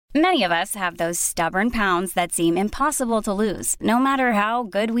Many of us have those stubborn pounds that seem impossible to lose, no matter how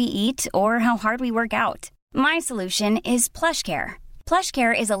good we eat or how hard we work out. My solution is PlushCare.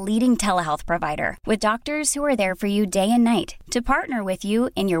 PlushCare is a leading telehealth provider with doctors who are there for you day and night to partner with you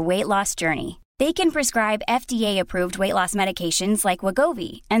in your weight loss journey. They can prescribe FDA-approved weight loss medications like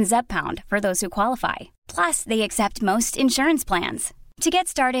Wegovy and Zepbound for those who qualify. Plus, they accept most insurance plans. To get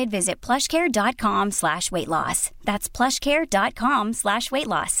started, visit plushcare.com/weightloss. That's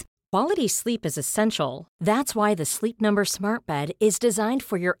plushcare.com/weightloss. Quality sleep is essential. That's why the Sleep Number Smart Bed is designed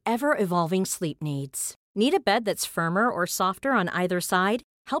for your ever-evolving sleep needs. Need a bed that's firmer or softer on either side?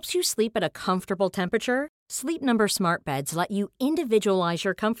 Helps you sleep at a comfortable temperature? Sleep Number Smart Beds let you individualize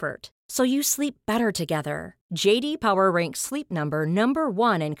your comfort, so you sleep better together. J.D. Power ranks Sleep Number number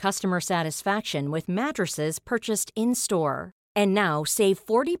 1 in customer satisfaction with mattresses purchased in-store. And now, save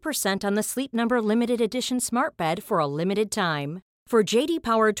 40% on the Sleep Number Limited Edition Smart Bed for a limited time. For J.D.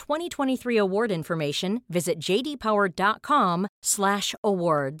 Power 2023 award information, visit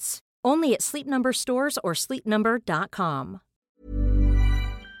jdpower.com/awards. Only at Sleep Number stores or sleepnumber.com.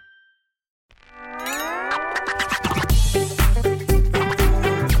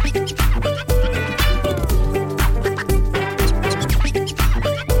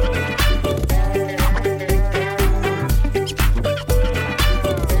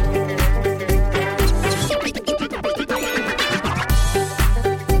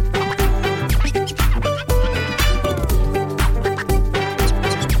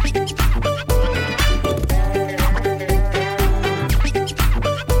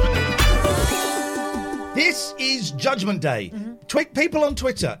 Judgment Day. People on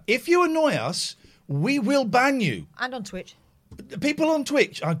Twitter, if you annoy us, we will ban you. And on Twitch. People on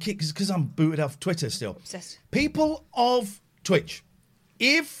Twitch, because I'm booted off Twitter still. Obsessed. People of Twitch,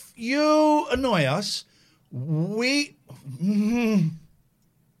 if you annoy us, we...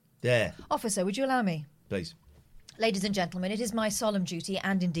 There. Officer, would you allow me? Please. Ladies and gentlemen, it is my solemn duty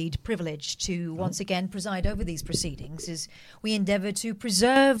and indeed privilege to once again preside over these proceedings as we endeavour to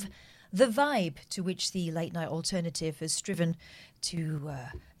preserve the vibe to which the late night alternative has striven to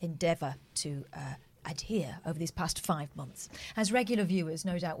endeavour to adhere over these past 5 months. As regular viewers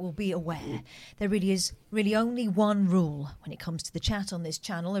no doubt will be aware, there really is only one rule when it comes to the chat on this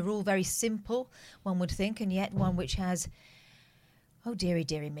channel, a rule very simple, one would think, and yet one which has, oh dearie,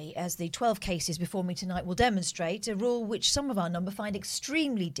 dearie me, as the 12 cases before me tonight will demonstrate, a rule which some of our number find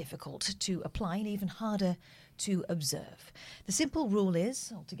extremely difficult to apply and even harder to observe. The simple rule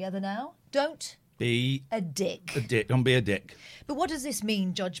is, all together now, don't be a dick. Don't be a dick. But what does this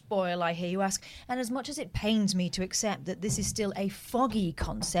mean, Judge Boyle, I hear you ask? And as much as it pains me to accept that this is still a foggy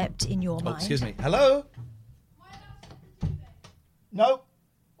concept in your mind... Excuse me. Hello? No.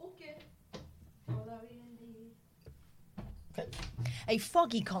 Okay. A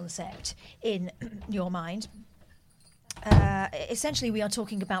foggy concept in your mind... essentially, we are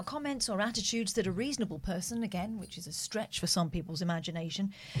talking about comments or attitudes that a reasonable person, again, which is a stretch for some people's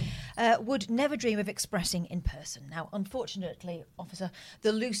imagination, would never dream of expressing in person. Now, unfortunately, officer,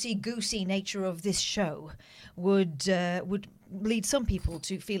 the loosey-goosey nature of this show would lead some people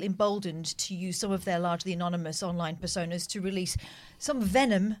to feel emboldened to use some of their largely anonymous online personas to release some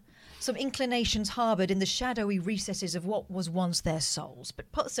venom, some inclinations harboured in the shadowy recesses of what was once their souls.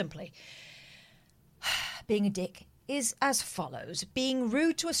 But put simply, being a dick is as follows. Being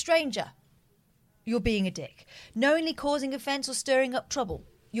rude to a stranger, you're being a dick. Knowingly causing offence or stirring up trouble,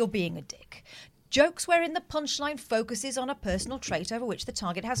 you're being a dick. Jokes wherein the punchline focuses on a personal trait over which the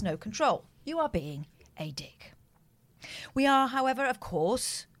target has no control, you are being a dick. We are, however, of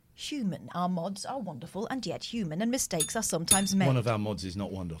course, human. Our mods are wonderful and yet human, and mistakes are sometimes made. One of our mods is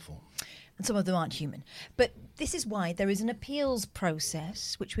not wonderful. And some of them aren't human. But this is why there is an appeals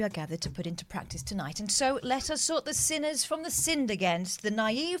process which we are gathered to put into practice tonight. And so let us sort the sinners from the sinned against, the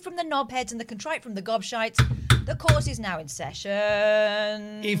naive from the knobheads and the contrite from the gobshites. The court is now in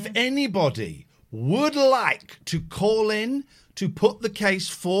session. If anybody would like to call in to put the case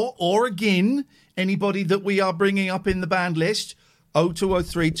for or against anybody that we are bringing up in the banned list,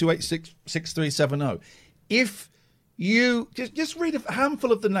 0203 286 6370. If you just read a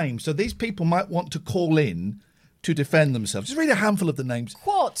handful of the names, so these people might want to call in to defend themselves. Just read a handful of the names.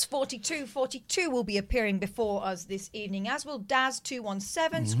 Quartz 4242 will be appearing before us this evening, as will Daz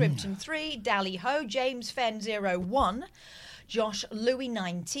 217, Scrimpton 3, Dally Ho, James Fenn 01, Josh Louis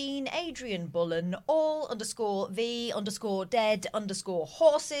 19, Adrian Bullen, all _V _dead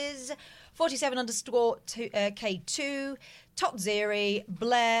 _horses, 47 K2, Top Zeri,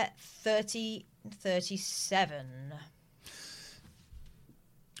 Blair 3037.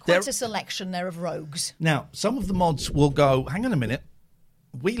 Quite a selection there of rogues. Now, some of the mods will go, hang on a minute,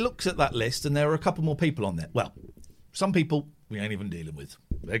 we looked at that list and there were a couple more people on there. Well, some people we ain't even dealing with.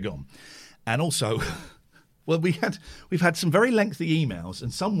 They're gone. And also, well, we've had some very lengthy emails,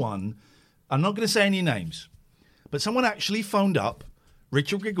 and someone, I'm not going to say any names, but someone actually phoned up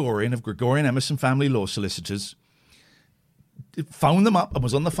Richard Gregorian of Gregorian Emerson Family Law Solicitors, phoned them up and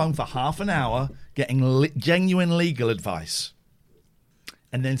was on the phone for half an hour getting genuine legal advice,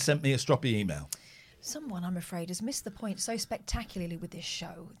 and then sent me a stroppy email. Someone, I'm afraid, has missed the point so spectacularly with this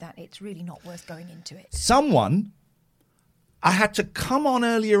show that it's really not worth going into it. Someone, I had to come on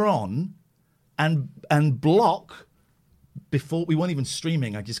earlier on and block before we weren't even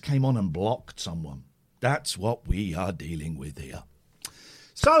streaming. I just came on and blocked someone. That's what we are dealing with here.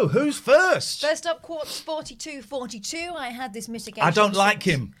 So, who's first? First up, Quartz 4242. I had this mitigation. I don't like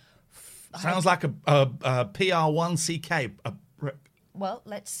him. Sounds like a PR1CK. Well,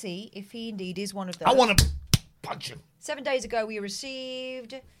 let's see if he indeed is one of those. I want to punch him. 7 days ago, we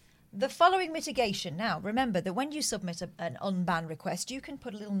received the following mitigation. Now, remember that when you submit an unban request, you can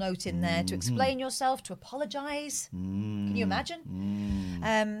put a little note in there to explain yourself, to apologise. Can you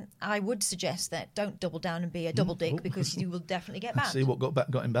imagine? I would suggest that don't double down and be a double dick because you will definitely get banned. See what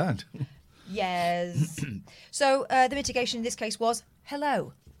got him banned. Yes. So the mitigation in this case was,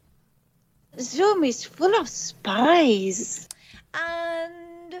 hello. Zoom is full of spies.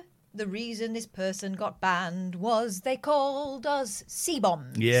 And the reason this person got banned was they called us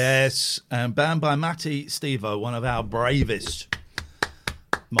C-bombs. Yes, and banned by Matty Stevo, one of our bravest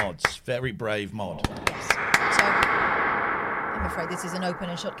mods. Very brave mod. Yes. So I'm afraid this is an open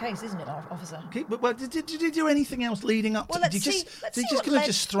and shut case, isn't it, officer? Okay, but did you do anything else leading up to Well, let's did you see- just, let's did you see just what gonna led-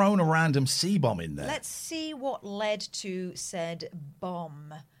 just thrown a random C-bomb in there? Let's see what led to said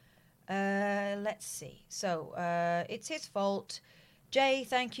bomb. Let's see. So, it's his fault. Jay,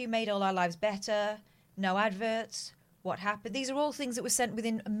 thank you, made all our lives better. No adverts. What happened? These are all things that were sent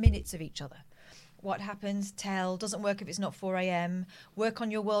within minutes of each other. What happens? Tell. Doesn't work if it's not 4 a.m. Work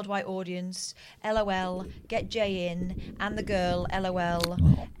on your worldwide audience. LOL. Get Jay in. And the girl. LOL.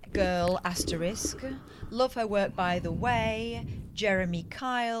 Girl asterisk. Love her work, by the way. Jeremy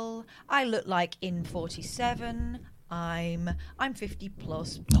Kyle. I look like in 47. I'm 50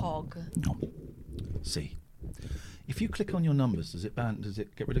 plus. Pog. No. See, if you click on your numbers, does it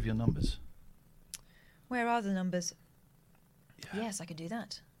get rid of your numbers? Where are the numbers? Yeah. Yes, I can do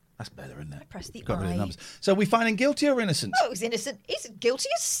that. That's better, isn't it? I press the Got rid of I. the numbers. So we finding guilty or innocent? Oh, he's innocent. He's guilty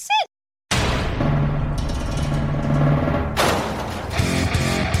as sin.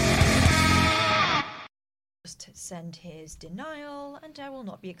 Just send his denial, and I will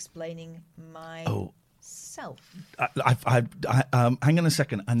not be explaining myself. Hang on a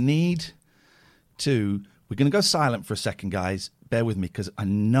second. I need to. We're going to go silent for a second, guys. Bear with me because I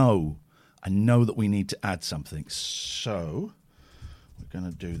know that we need to add something. So we're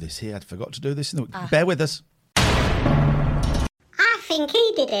going to do this here. I forgot to do this. Bear with us. I think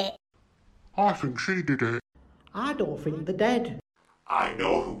he did it. I think she did it. I don't think they're dead. I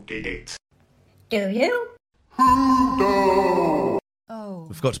know who did it. Do you? We Oh,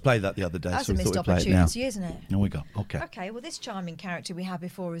 forgot to play that the other day, that's so a we missed thought we'd play it now. opportunity, isn't it? Here we go. Okay. Okay, well, this charming character we had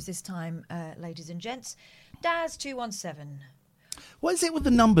before us this time, ladies and gents, Daz217. What is it with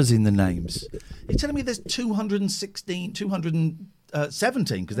the numbers in the names? You're telling me there's 216,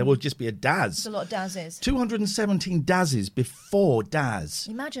 217, because there will just be a Daz. There's a lot of Dazes. 217 Dazes before Daz.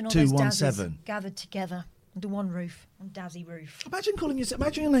 Imagine all those Dazes 217. gathered together under one roof, on Dazzy roof.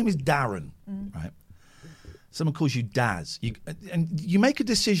 Imagine your name is Darren, right? Someone calls you Daz. And you make a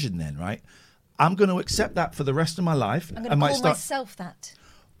decision then, right? I'm going to accept that for the rest of my life. I'm going to call myself that.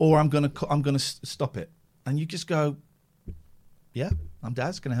 Or I'm going to stop it. And you just go, yeah, I'm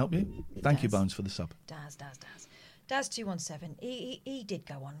Daz. Can I help you? Thank you, Bones, for the sub. Daz. Daz217. He did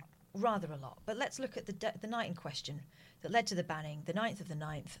go on rather a lot. But let's look at the night in question that led to the banning, the 9th of the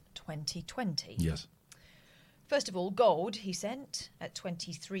 9th, 2020. Yes. First of all, gold he sent at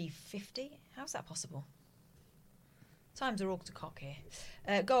 23.50. How's that possible? Times are all to cock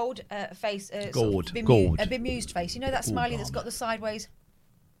here. Gold face. Gold. A bemused face. You know that smiley that's got the sideways?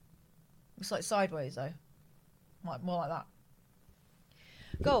 Looks like sideways though. More like that.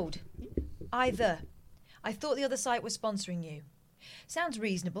 Gold. Either. I thought the other site was sponsoring you. Sounds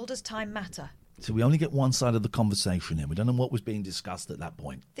reasonable. Does time matter? So we only get one side of the conversation here. We don't know what was being discussed at that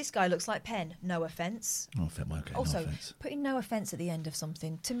point. This guy looks like Penn. No offence. Oh, okay, Also, no offence. putting no offence at the end of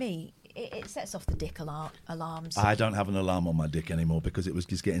something, to me, it sets off the dick alarms. I don't have an alarm on my dick anymore because it was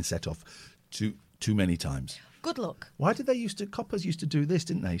just getting set off too many times. Good luck. Why did coppers used to do this,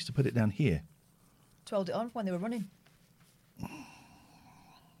 didn't they? Used to put it down here. To hold it on when they were running.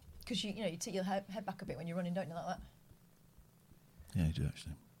 Because you take your head back a bit when you're running, don't you, like that? Yeah, you do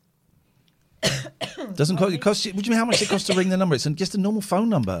actually. Doesn't cost, it costs you, what do you mean how much it costs to ring the number? It's just a normal phone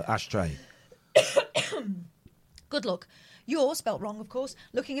number, Ashtray. Good luck. You're, spelt wrong, of course,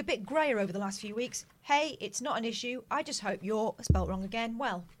 looking a bit greyer over the last few weeks. Hey, it's not an issue. I just hope you're, spelt wrong again,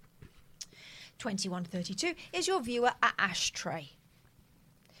 well. 2132 is your viewer at Ashtray.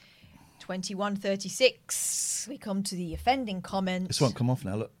 2136, we come to the offending comment. This won't come off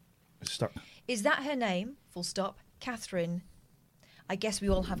now, look. It's stuck. Is that her name? Full stop. Catherine. I guess we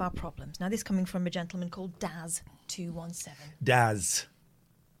all have our problems. Now, this coming from a gentleman called Daz217. Daz.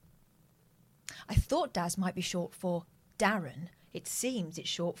 I thought Daz might be short for Darren. It seems it's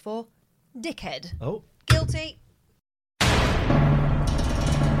short for dickhead. Oh. Guilty.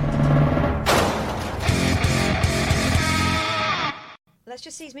 Let's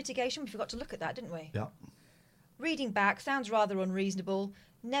just seize mitigation. We forgot to look at that, didn't we? Yeah. Reading back sounds rather unreasonable.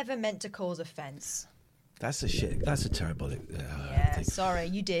 Never meant to cause offence. That's a shit. That's a terrible Yeah, thing. sorry,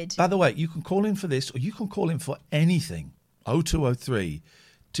 you did. By the way, you can call in for this or you can call in for anything. 0203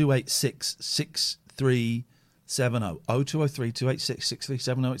 286 6370. 0203 286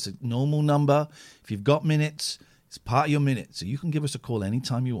 6370. It's a normal number. If you've got minutes, it's part of your minutes. So you can give us a call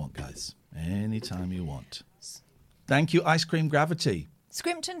anytime you want, guys. Anytime you want. Thank you, Ice Cream Gravity.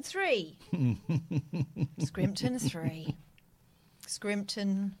 Scrimpton 3. Scrimpton 3.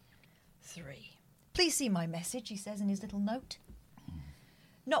 Scrimpton 3. Please see my message, he says in his little note.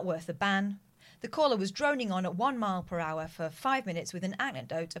 Not worth a ban. The caller was droning on at 1 mile per hour for 5 minutes with an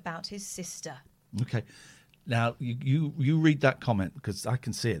anecdote about his sister. Okay. Now, you read that comment because I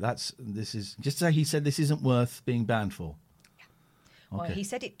can see it. This is just say he said this isn't worth being banned for. Yeah. Well, Okay. he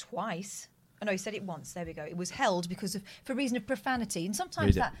said it twice. Oh, no, he said it once. There we go. It was held for reason of profanity. And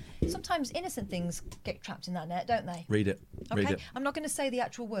sometimes innocent things get trapped in that net, don't they? Read it. Okay. Read it. I'm not going to say the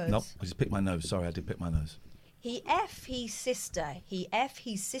actual words. Nope. I just picked my nose. Sorry, I did pick my nose. He F his sister, he F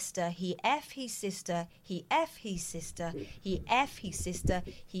his sister, he F his sister, he F his sister, he F his sister,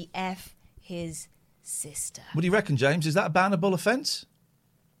 he F his sister. What do you reckon, James? Is that a bannable offence?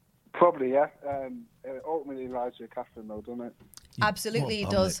 Probably, yeah. It ultimately lies with Catherine, though, doesn't it? Absolutely, it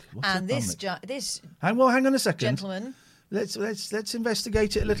does. And this hang on a second, gentleman. Let's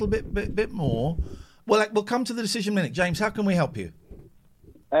investigate it a little bit more. Well, we'll come to the decision minute. James, how can we help you?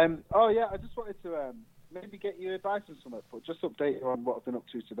 I just wanted to maybe get your advice on something, but just update you on what I've been up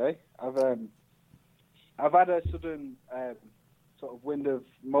to today. I've had a sudden sort of wind of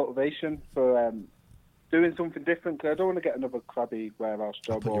motivation for doing something different because I don't want to get another crabby warehouse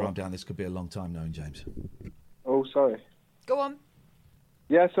job. Put your arm down. This could be a long time knowing, James. Oh, sorry. Go on.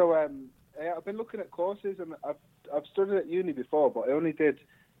 Yeah, so I've been looking at courses and I've studied at uni before, but I only did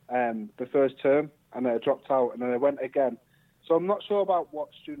the first term and then I dropped out and then I went again. So I'm not sure about what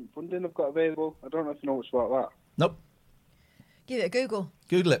student funding I've got available. I don't know if you know much about that. Nope. Give it a Google.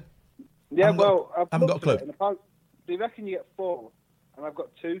 Google it. Yeah, I've got a clue. They reckon you get 4, and I've got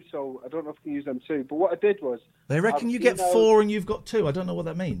 2, so I don't know if I can use them too. But what I did was... They reckon you get 4 and you've got 2. I don't know what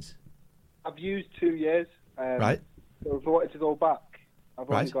that means. I've used 2 years. Right. So if I wanted to go back,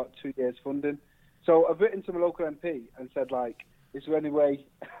 I've only got 2 years funding. So I've written to my local MP and said, is there any way...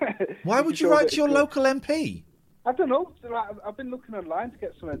 Why would you write to your local MP? I don't know. I've been looking online to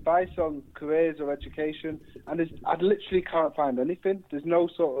get some advice on careers or education, and I literally can't find anything. There's no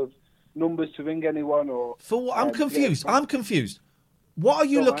sort of numbers to ring anyone or... For what? I'm confused. I'm confused. What are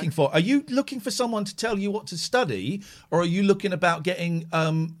you looking for? Are you looking for someone to tell you what to study, or are you looking about getting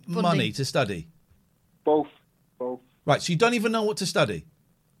money to study? Both. Right, so you don't even know what to study?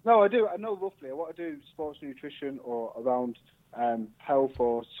 No, I do. I know roughly. I want to do sports nutrition or around health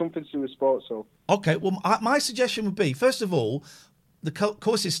or something to do with sports. So. Okay, well, my suggestion would be, first of all, the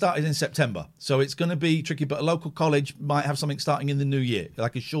course is started in September, so it's going to be tricky, but a local college might have something starting in the new year,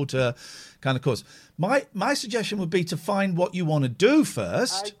 like a shorter kind of course. My suggestion would be to find what you want to do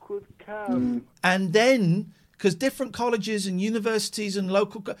first. I could come. And then, because different colleges and universities and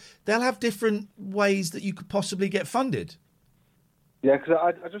local, they'll have different ways that you could possibly get funded. Yeah,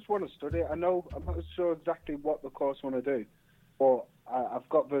 because I just want to study. I'm not sure exactly what the course I want to do, but I've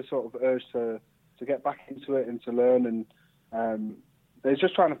got the sort of urge to get back into it and to learn, and it's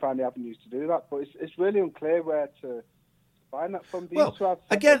just trying to find the avenues to do that. But it's really unclear where to find that from. Well,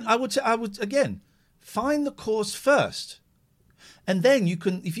 again, I would find the course first. And then you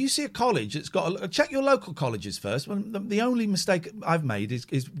can, if you see a college that's got, check your local colleges first. Well, the only mistake I've made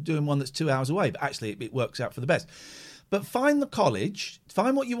is doing one that's 2 hours away, but actually it works out for the best. But find the college,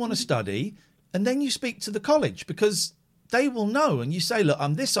 find what you want to study, and then you speak to the college because they will know. And you say, look,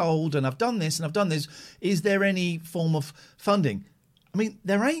 I'm this old and I've done this and I've done this. Is there any form of funding? I mean,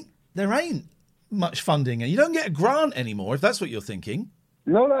 there ain't much funding, and you don't get a grant anymore. If that's what you're thinking.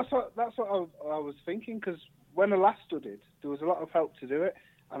 No, that's what I was thinking, because when I last studied, there was a lot of help to do it,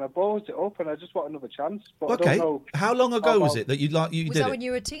 and I ballsed it up, and I just want another chance. But Okay. I don't know. How long ago was it that you Was did that it? when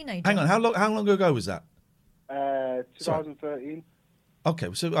you were a teenager? Hang on. How long ago was that? 2013. Okay,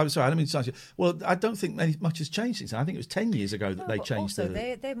 so I'm sorry, I didn't mean to start you. Well, I don't think much has changed since then. I think it was 10 years ago that they But changed also,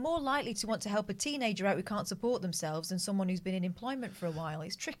 the... they're more likely to want to help a teenager out who can't support themselves than someone who's been in employment for a while.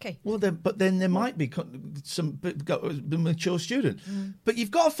 It's tricky. Well, then there might be some mature student. But you've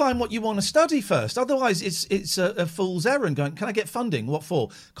got to find what you want to study first. Otherwise, it's a fool's errand going, can I get funding? What for?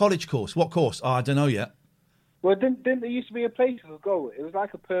 College course. What course? Oh, I don't know yet. Well, didn't there used to be a place to go? It was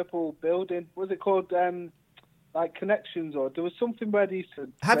like a purple building. What was it called? Like Connections, or there was something where they used to...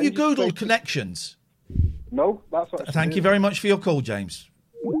 Have you Googled Connections? No, that's what I Thank you very much for your call, James.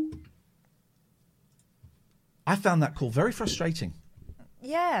 I found that call very frustrating.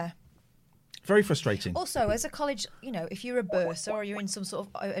 Yeah. Very frustrating. Also, as a college, if you're a bursar or you're in some sort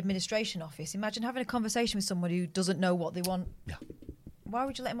of administration office, imagine having a conversation with someone who doesn't know what they want. Yeah. Why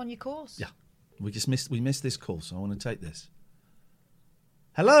would you let them on your course? Yeah. We missed this call, so I want to take this.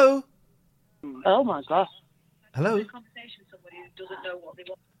 Hello? Oh, my gosh. Hello? Conversation with somebody who doesn't know what they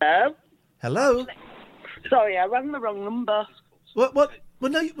want. Hello? Sorry, I rang the wrong number. What?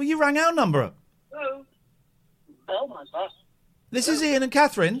 Well, no, you rang our number up. Oh, my gosh. This is Ian and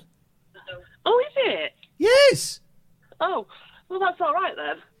Catherine. Oh, is it? Yes. Oh, well, that's all right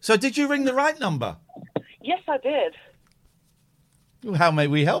then. So did you ring the right number? Yes, I did. How may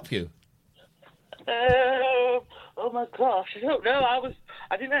we help you? Oh, my gosh. I don't know.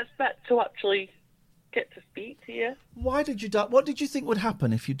 I didn't expect to actually get to speak to you. Why did you dial? What did you think would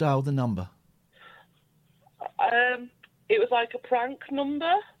happen if you dialed the number? It was like a prank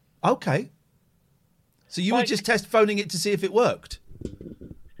number. Okay. So you were just phoning it to see if it worked?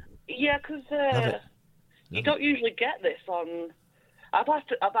 Yeah, because you don't usually get this on... I've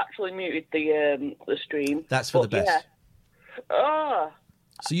actually muted the stream. That's for the best. Yeah. Oh.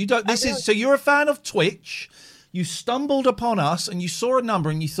 So you don't... So you're a fan of Twitch. You stumbled upon us and you saw a number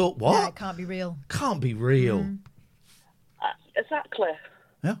and you thought, what? Yeah, it can't be real. Can't be real. Exactly.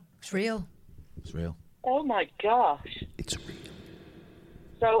 Yeah. It's real. It's real. Oh, my gosh. It's real.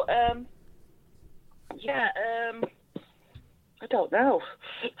 So, I don't know.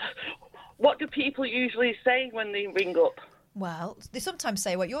 What do people usually say when they ring up? Well, they sometimes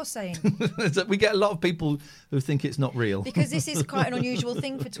say what you're saying. We get a lot of people who think it's not real. Because this is quite an unusual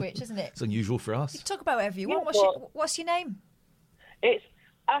thing for Twitch, isn't it? It's unusual for us. You can talk about whatever you want. What's your name? It's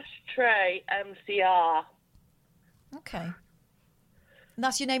Ashtray MCR. Okay. And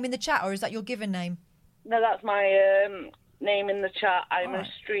that's your name in the chat, or is that your given name? No, that's my name in the chat. I'm a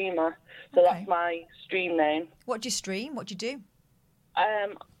streamer, so that's my stream name. What do you stream? What do you do?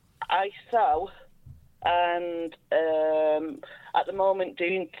 I sew, and at the moment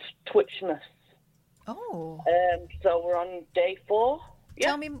doing Twitchmas. Oh. So we're on day 4.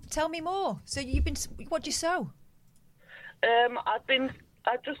 Yeah. Tell me more. So what do you sew?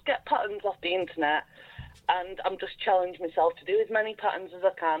 I just get patterns off the internet, and I'm just challenging myself to do as many patterns as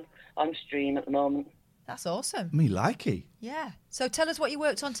I can on stream at the moment. That's awesome. Me likey. Yeah. So tell us what you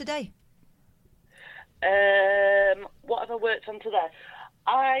worked on today. What have I worked on today?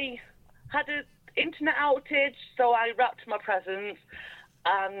 I had an internet outage, so I wrapped my presents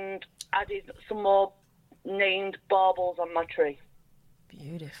and added some more named baubles on my tree.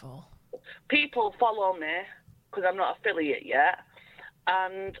 Beautiful. People follow me because I'm not affiliate yet,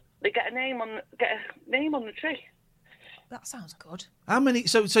 and they get a name on the tree. That sounds good. How many?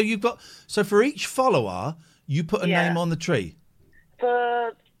 So you've got. So for each follower, you put a name on the tree.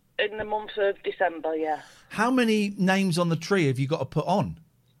 In the month of December, yeah. How many names on the tree have you got to put on?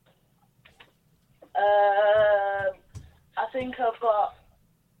 I think I've got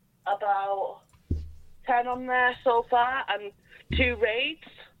about 10 on there so far, and 2 raids.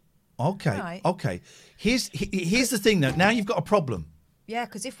 Okay. Right. Okay. Here's the thing though. Now you've got a problem. Yeah,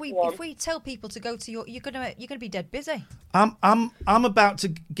 because if we tell people to go to you're gonna be dead busy. I'm about to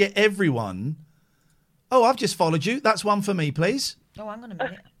get everyone. Oh, I've just followed you. That's one for me, please. Oh, hang on a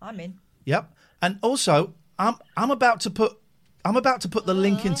minute. I'm in. Yep. And also, I'm about to put the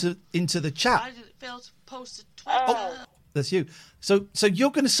link into the chat. I didn't fail to post a tweet. Oh, that's you. So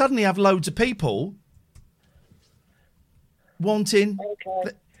you're going to suddenly have loads of people wanting.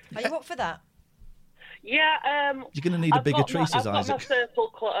 Okay. Are you up for that? Yeah. You're going to need a bigger tree, says Isaac. I've got my circle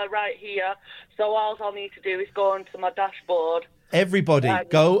clutter right here, so all I'll need to do is go onto my dashboard. Everybody,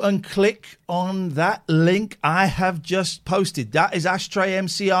 go and click on that link I have just posted. That is Ashtray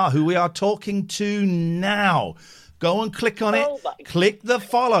MCR, who we are talking to now. Go and click on it. Click the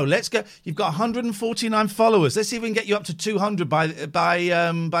follow. Let's go. You've got 149 followers. Let's see if we can get you up to 200 by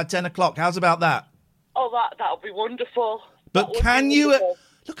 10 o'clock. How's about that? Oh, that'll be wonderful. But can you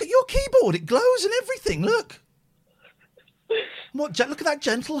look at your keyboard? It glows and everything. Look. Look at that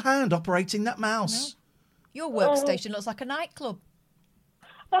gentle hand operating that mouse. Your workstation looks like a nightclub.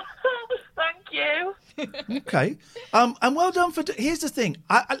 Thank you. Okay. And well done for... Here's the thing.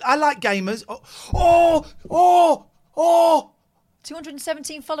 I like gamers.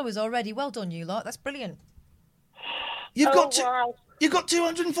 217 followers already. Well done, you lot. That's brilliant. You've got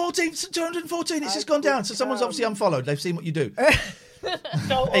 214. 214. It's just gone down. So someone's obviously unfollowed. They've seen what you do.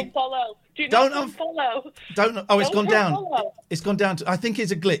 Don't unfollow. Do not unfollow. It's gone down. It's gone down to... I think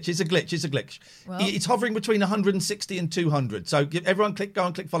it's a glitch. It's a glitch. Well. It's hovering between 160 and 200. So everyone go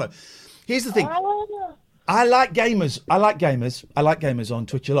and click follow. Here's the thing. I like gamers. I like gamers on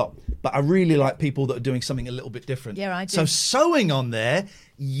Twitch a lot. But I really like people that are doing something a little bit different. Yeah, I do. So sewing on there,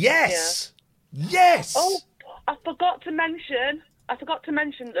 yes. Yeah. Yes. Oh, I forgot to mention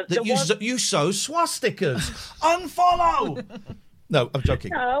that you sew swastikas. Unfollow. No, I'm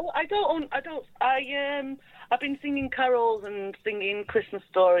joking. No, I don't. I've been singing carols and singing Christmas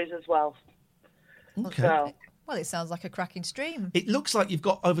stories as well. Okay. So. Well, it sounds like a cracking stream. It looks like you've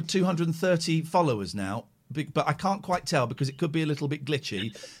got over 230 followers now, but I can't quite tell because it could be a little bit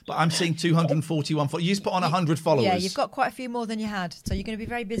glitchy. But I'm seeing 241 followers. You just put on 100 followers. Yeah, you've got quite a few more than you had, so you're going to be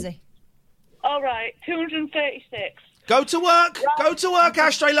very busy. All right, 236. Go to work. Right. Go to work,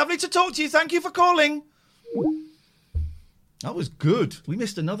 Ashtray. Lovely to talk to you. Thank you for calling. That was good. We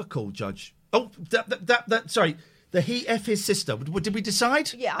missed another call, Judge. Oh, sorry. The he F his sister. Did we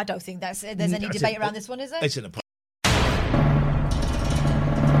decide? Yeah, I don't think there's any debate around this one, is there? It's in a...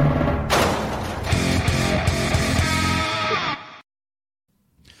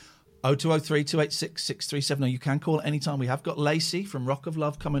 0203 286 637. You can call at any time. We have got Lacey from Rock of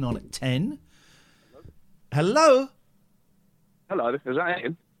Love coming on at 10. Hello. Hello, is that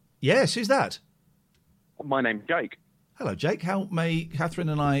Ian? Yes, who's that? My name's Jake. Hello, Jake. How may Catherine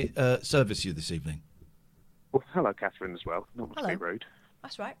and I service you this evening? Well, hello, Catherine, as well. Not to be rude.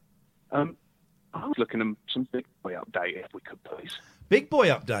 That's right. I was looking at some Big Boy update, if we could, please. Big Boy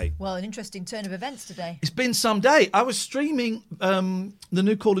update? Well, an interesting turn of events today. It's been some day. I was streaming the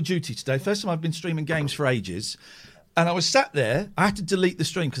new Call of Duty today. First time I've been streaming games for ages. And I was sat there. I had to delete the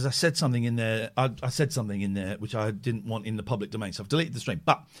stream because I said something in there. I said something in there which I didn't want in the public domain. So I've deleted the stream.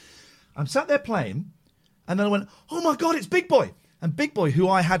 But I'm sat there playing. And then I went, oh, my God, it's Big Boy. And Big Boy, who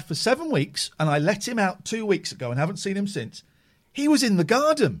I had for 7 weeks, and I let him out 2 weeks ago and haven't seen him since, he was in the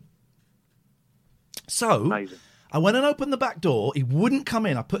garden. So amazing. I went and opened the back door. He wouldn't come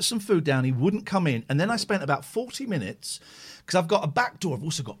in. I put some food down. He wouldn't come in. And then I spent about 40 minutes because I've got a back door.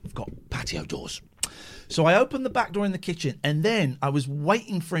 I've got patio doors. So I opened the back door in the kitchen, and then I was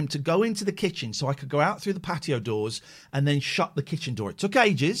waiting for him to go into the kitchen so I could go out through the patio doors and then shut the kitchen door. It took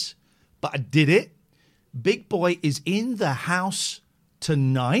ages, but I did it. Big Boy is in the house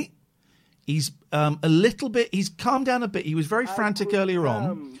tonight. He's he's calmed down a bit. He was very frantic earlier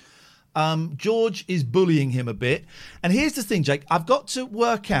on. George is bullying him a bit. And here's the thing, Jake. I've got to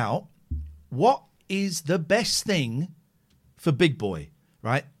work out what is the best thing for Big Boy,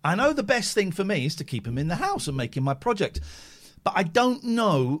 right? I know the best thing for me is to keep him in the house and make him my project. But I don't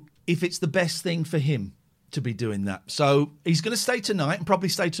know if it's the best thing for him to be doing that. So he's going to stay tonight and probably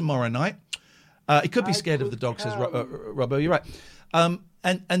stay tomorrow night. He could be scared of the dog, says Robbo. You're right.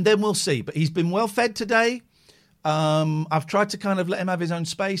 And then we'll see. But he's been well fed today. I've tried to kind of let him have his own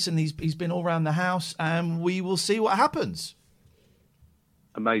space, and he's been all around the house, and we will see what happens.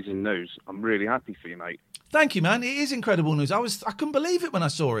 Amazing news. I'm really happy for you, mate. Thank you, man. It is incredible news. I couldn't believe it when I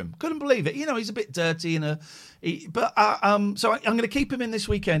saw him. Couldn't believe it. You know, he's a bit dirty so I'm going to keep him in this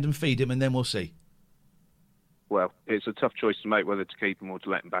weekend and feed him, and then we'll see. Well, it's a tough choice to make whether to keep him or to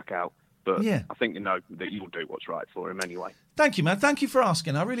let him back out. But yeah. I think you know that you'll do what's right for him anyway. Thank you, man. Thank you for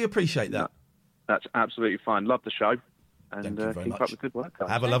asking. I really appreciate that. No, that's absolutely fine. Love the show. And Thank you very keep much. up the good work.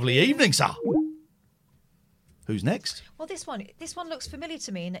 Have a lovely evening, sir. Who's next? Well, this one looks familiar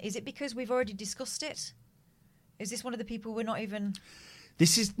to me. Is it because we've already discussed it? Is this one of the people we're not even...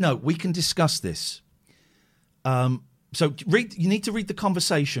 We can discuss this. So you need to read the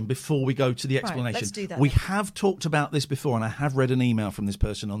conversation before we go to the explanation. Right, let's do that. We have talked about this before, and I have read an email from this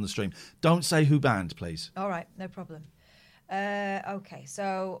person on the stream. Don't say who banned, please. All right, no problem. Okay,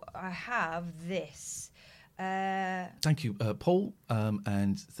 so I have this. Thank you, Paul,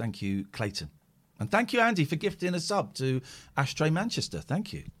 and thank you, Clayton. And thank you, Andy, for gifting a sub to Ashtray Manchester.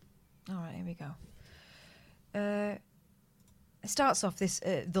 Thank you. All right, here we go. It starts off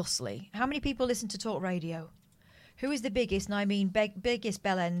thusly. How many people listen to talk radio? Who is the biggest, and I mean biggest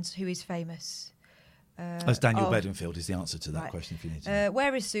bellend who is famous? That's Daniel Bedingfield is the answer to that question if you need to.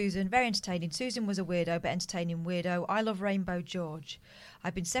 Where is Susan? Very entertaining. Susan was a weirdo, but entertaining weirdo. I love Rainbow George.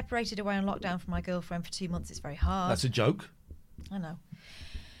 I've been separated away on lockdown from my girlfriend for 2 months. It's very hard. That's a joke. I know.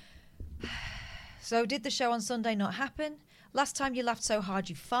 So did the show on Sunday not happen? Last time you laughed so hard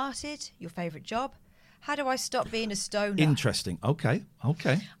you farted. Your favourite job? How do I stop being a stoner? Interesting. Okay.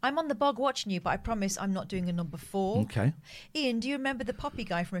 I'm on the bog watching you, but I promise I'm not doing a number 4. Okay. Ian, do you remember the Poppy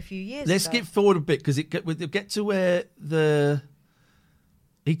guy from a few years Let's ago? skip forward a bit because we'll get to where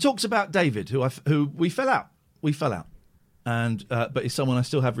he talks about David, who we fell out. And but is someone I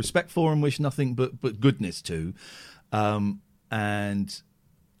still have respect for and wish nothing but goodness to. It's kind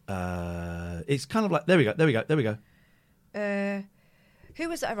of like there we go. Who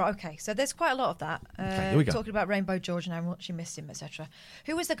was that? Right, okay, so there's quite a lot of that. Here we go. Talking about Rainbow George and how much you missed him, etc.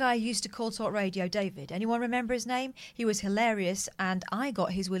 Who was the guy who used to call Talk Radio David? Anyone remember his name? He was hilarious, and I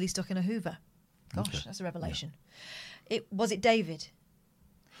got his willy stuck in a Hoover. Gosh, that's a revelation. Was it David?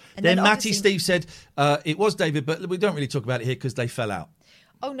 And then Matty Steve said it was David, but we don't really talk about it here because they fell out.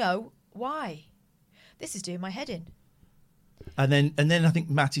 Oh no, why? This is doing my head in. And then I think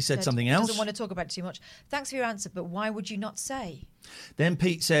Matty said something else. Doesn't want to talk about it too much. Thanks for your answer, but why would you not say? Then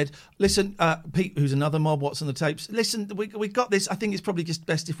Pete said, listen, Pete, who's another mob, what's on the tapes? Listen, we got this. I think it's probably just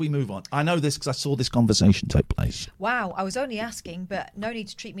best if we move on. I know this because I saw this conversation take place. Wow, I was only asking, but no need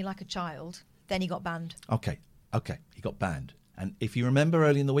to treat me like a child. Then he got banned. Okay, he got banned. And if you remember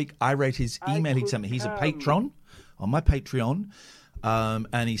early in the week, I read his email he'd sent me. He's a patron on my Patreon.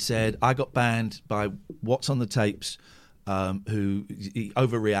 And he said, I got banned by what's on the tapes. Who he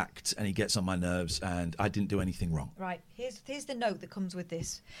overreacts and he gets on my nerves and I didn't do anything wrong. Right, here's the note that comes with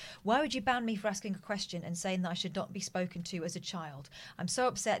this. Why would you ban me for asking a question and saying that I should not be spoken to as a child? I'm so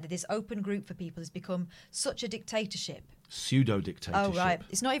upset that this open group for people has become such a dictatorship. Pseudo-dictatorship. Oh, right.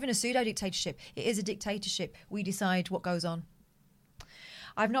 It's not even a pseudo-dictatorship. It is a dictatorship. We decide what goes on.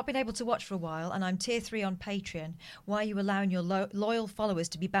 I've not been able to watch for a while, and I'm tier 3 on Patreon. Why are you allowing your loyal followers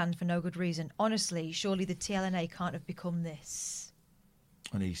to be banned for no good reason? Honestly, surely the TLNA can't have become this.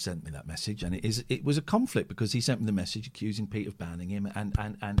 And he sent me that message, and it was a conflict because he sent me the message accusing Pete of banning him, and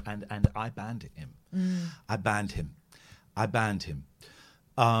I banned him. I banned him.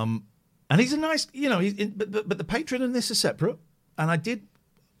 And he's a nice, but the Patreon and this are separate. And I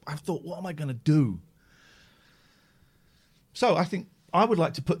thought, what am I going to do? So I think I would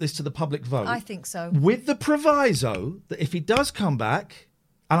like to put this to the public vote. I think so. With the proviso that if he does come back,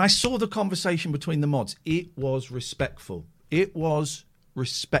 and I saw the conversation between the mods, it was respectful. Yeah,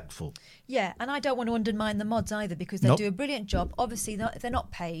 and I don't want to undermine the mods either because they do a brilliant job. Obviously, they're not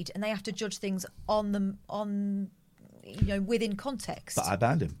paid and they have to judge things on within context. But I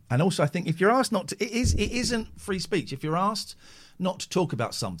banned him. And also, I think if you're asked not to, it isn't free speech. If you're asked not to talk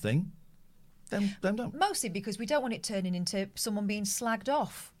about something, then don't. Mostly because we don't want it turning into someone being slagged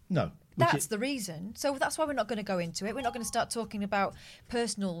off. No. That's the reason. So that's why we're not going to go into it. We're not going to start talking about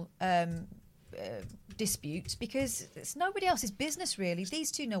personal disputes because it's nobody else's business, really.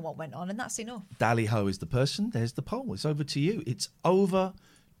 These two know what went on, and that's enough. Dally Ho is the person. There's the poll. It's over to you. It's over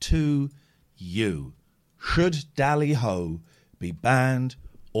to you. Should Dally Ho be banned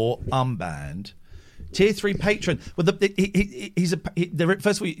or unbanned? Tier 3 patron. Well,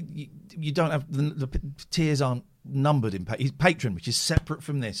 first of all, you don't have the tiers aren't numbered in. He's patron, which is separate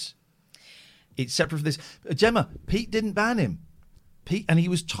from this. It's separate from this. Gemma, Pete didn't ban him. And he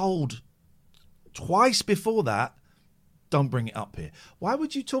was told twice before that, don't bring it up here. Why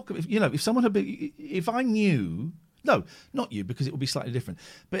would you talk? If someone had been, if I knew, no, not you, because it would be slightly different.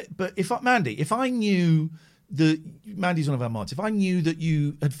 But if I knew that Mandy's one of our mods, if I knew that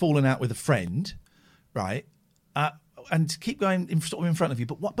you had fallen out with a friend. Right, and to keep going in front of you.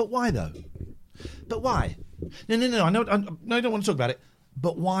 But why though? But why? No. I know. I don't want to talk about it.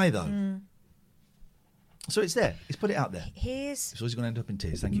 But why though? So it's there. It's put it out there. It's always going to end up in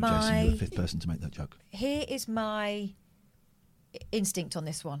tears. Thank you, Jason. You're the 5th person to make that joke. Here is my instinct on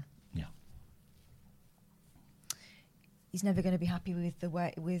this one. Yeah. He's never going to be happy with the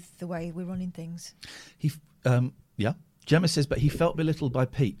way we're running things. Yeah. Gemma says, but he felt belittled by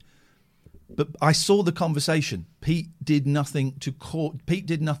Pete. But I saw the conversation. Pete did nothing to court. Pete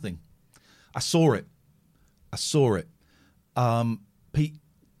did nothing. I saw it. Pete,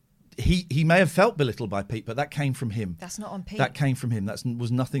 he may have felt belittled by Pete, but that came from him. That's not on Pete. That came from him. That was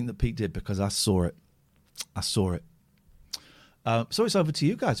nothing that Pete did because I saw it. So it's over to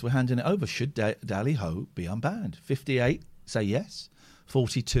you guys. We're handing it over. Should Dally Ho be unbanned? 58 say yes.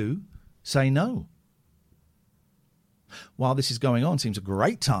 42 say no. While this is going on, seems a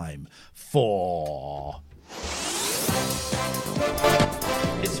great time for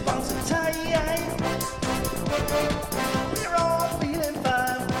It's sponsor time. We're all feeling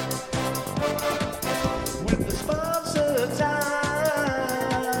fine with the sponsor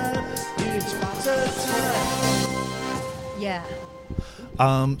time. It's sponsor time. Yeah.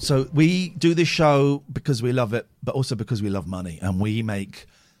 So we do this show because we love it, but also because we love money, and we make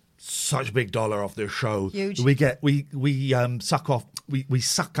such big dollar off this show. Huge. We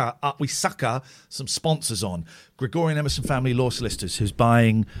sucker some sponsors on. Gregorian Emerson Family Law Solicitors, who's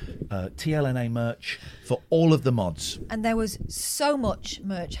buying TLNA merch for all of the mods. And there was so much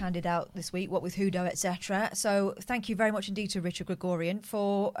merch handed out this week, what with Hudo, etc. So thank you very much indeed to Richard Gregorian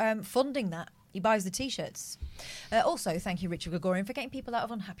for funding that. He buys the T-shirts. Also, thank you, Richard Gregorian, for getting people out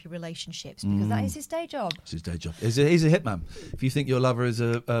of unhappy relationships, because that is his day job. It's his day job. He's a hitman. If you think your lover is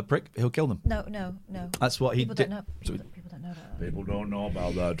a prick, he'll kill them. No. That's what he People did. don't know. People don't know that. People don't know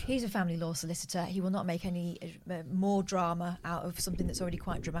about that. He's a family law solicitor. He will not make any more drama out of something that's already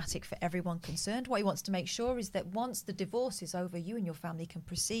quite dramatic for everyone concerned. What he wants to make sure is that once the divorce is over, you and your family can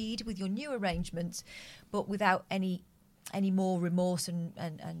proceed with your new arrangements, but without any more remorse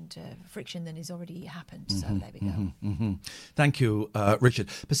and friction than has already happened. So there we go. Thank you, Richard.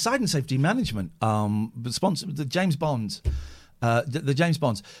 Poseidon Safety Management, sponsor the James Bonds. The James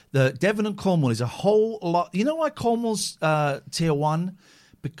Bonds. The Devon and Cornwall is a whole lot. You know why Cornwall's tier 1?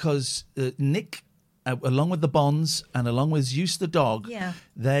 Because Nick, along with the Bonds and along with Zeus the dog,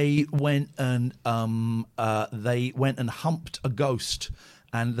 they went and humped a ghost.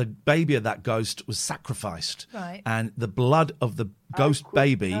 And the baby of that ghost was sacrificed. Right. And the blood of the ghost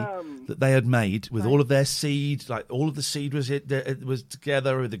baby that they had made with all of their seed, like all of the seed was it was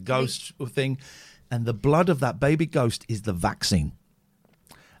together with the ghost thing. And the blood of that baby ghost is the vaccine.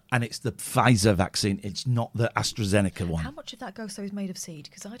 And it's the Pfizer vaccine. It's not the AstraZeneca one. How much of that ghost though is made of seed?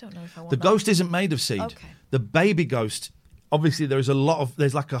 Because I don't know if I want the that. ghost isn't made of seed. Okay. The baby ghost, obviously there's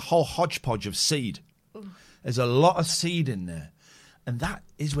like a whole hodgepodge of seed. Ooh. There's a lot of seed in there. And that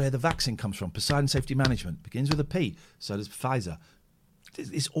is where the vaccine comes from. Poseidon Safety Management begins with a P. So does Pfizer.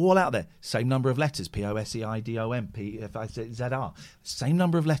 It's all out there. Same number of letters. POSEIDOM, PFIZR. Same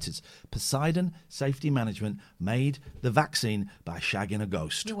number of letters. Poseidon Safety Management made the vaccine by shagging a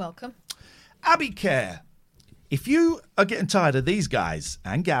ghost. You're welcome. Abbey Care. If you are getting tired of these guys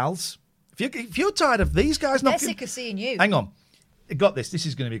and gals, if you're tired of these guys They're sick of seeing you. Hang on. I got this. This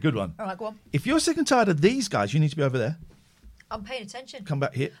is going to be a good one. All right, go on. If you're sick and tired of these guys, you need to be over there. I'm paying attention. Come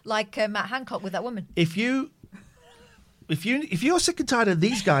back here. Like Matt Hancock with that woman. If you're sick and tired of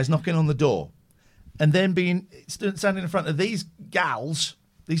these guys knocking on the door, and then standing in front of these gals,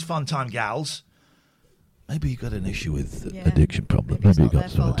 these fun time gals, maybe you got an issue with addiction problems. Maybe you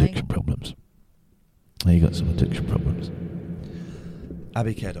got some addiction problems. You got some addiction problems.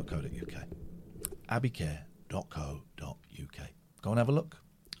 Abbeycare.co.uk. Abbeycare.co.uk. Go and have a look.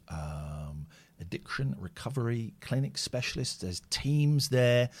 Addiction recovery clinic specialists. There's teams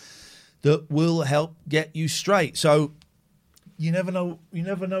there that will help get you straight. So you never know. You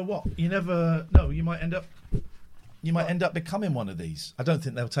never know what. You never know. You might end up becoming one of these. I don't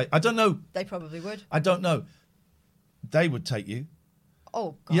think they'll take. I don't know. They probably would. I don't know. They would take you.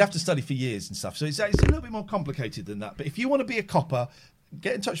 Oh, God. You have to study for years and stuff. So it's a little bit more complicated than that. But if you want to be a copper,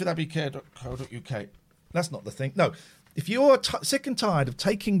 get in touch with abbeycare.co.uk. That's not the thing. No. If you're sick and tired of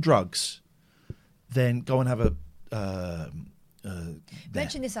taking drugs, then go and have a...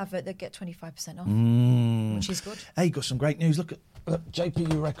 Mention this advert, that get 25% off, which is good. Hey, got some great news. Look at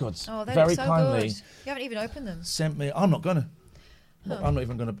JPU Records. Oh, they very look so kindly good. You haven't even opened them. Sent me... I'm not going to. I'm not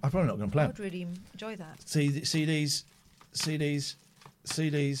even going to... I'm probably not going to play I them. would really enjoy that. CDs,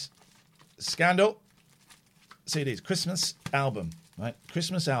 Scandal, CDs, Christmas album, right?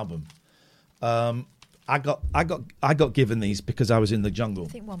 Christmas album. I got given these because I was in the jungle. I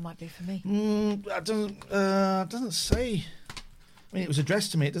think one might be for me. That doesn't say. I mean, it was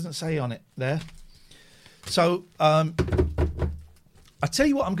addressed to me. It doesn't say on it there. So I tell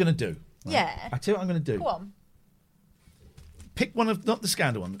you what I'm going to do. Right? Yeah. I tell you what I'm going to do. Go on. Pick one of, not the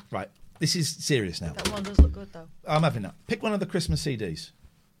Scandal one. Right. This is serious now. That one does look good though. I'm having that. Pick one of the Christmas CDs.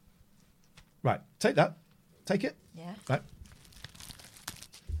 Right. Take that. Take it. Yeah. Right.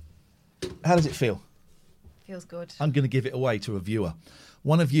 How does it feel? Feels good. I'm going to give it away to a viewer.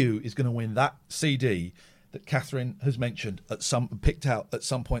 One of you is going to win that CD that Catherine has mentioned picked out at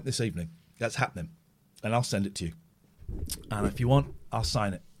some point this evening. That's happening. And I'll send it to you. And if you want, I'll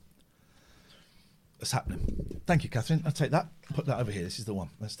sign it. It's happening. Thank you, Catherine. I'll take that. Put that over here. This is the one.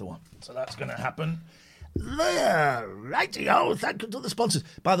 That's the one. So that's going to happen. There. Righty-o. Thank you to the sponsors.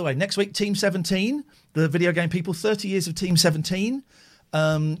 By the way, next week, Team 17, the video game people, 30 years of Team 17.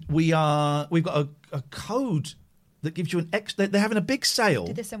 We've got a code that gives you an extra. They're having a big sale.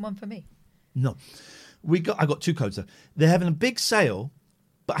 Did they send one for me? No, I got 2 codes though. They're having a big sale,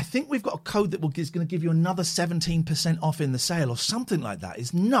 but I think we've got a code that is going to give you another 17% off in the sale or something like that.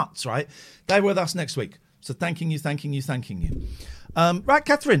 It's nuts, right? They're with us next week, so thanking you. Right,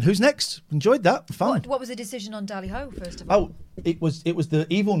 Catherine, who's next? Enjoyed that. Fun. What was the decision on Dally Ho, first of all? Oh, it was the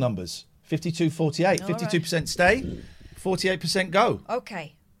evil numbers. 52-48. 52% stay, 48% go.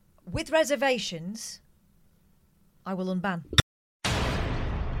 Okay. With reservations, I will unban.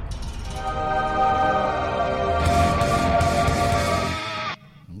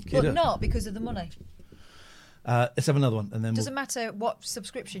 But not because of the money. Let's have another one, and then doesn't matter what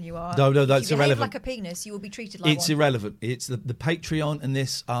subscription you are. No, if that's you behave irrelevant. like a penis, you will be treated like it's one. irrelevant. It's the Patreon and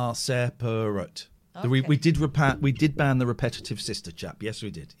this are separate. Okay. We did ban the repetitive sister chap. Yes, we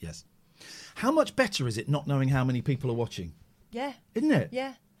did. Yes. How much better is it not knowing how many people are watching? Yeah. Isn't it?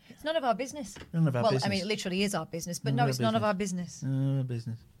 Yeah. It's none of our business. None of our business. Well, I mean, it literally is our business, but no, it's none of our business. None of our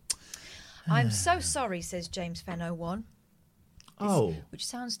business. I'm so sorry, says James Fenn01. Oh. Which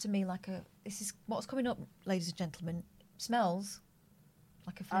sounds to me like this is what's coming up, ladies and gentlemen. Smells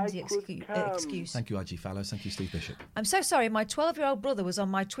like a flimsy excuse. Thank you, IG Fallows. Thank you, Steve Bishop. I'm so sorry. My 12-year-old brother was on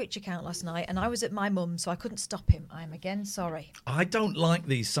my Twitch account last night and I was at my mum's, so I couldn't stop him. I am again sorry. I don't like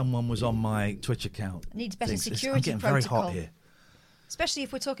these. Someone was on my Twitch account. Needs better security I'm getting protocol. very hot here. Especially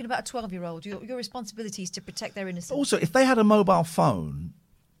if we're talking about a 12-year-old. Your responsibility is to protect their innocence. Also, if they had a mobile phone,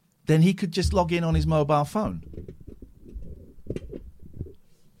 then he could just log in on his mobile phone.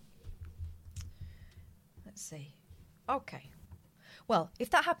 Let's see. Okay. Well, if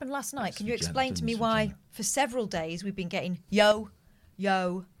that happened last night, can you explain to me why for several days we've been getting yo,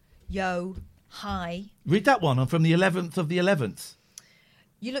 yo, yo, hi? Read that one. I'm from the 11th of the 11th.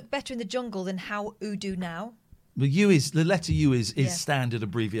 You look better in the jungle than how U do now. The letter U is standard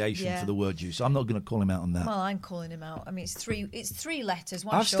abbreviation for the word U, so I'm not going to call him out on that. Well, I'm calling him out. I mean, it's three letters.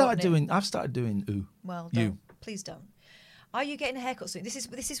 Why I've started doing U. Well, don't. Please don't. Are you getting a haircut soon? This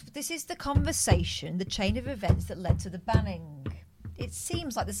is the conversation, the chain of events that led to the banning. It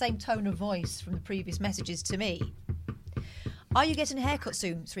seems like the same tone of voice from the previous messages to me. Are you getting a haircut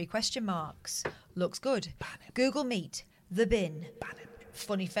soon? 3 question marks. Looks good. Google Meet. The bin.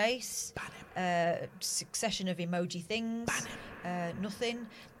 Funny face. Succession of emoji things. Nothing.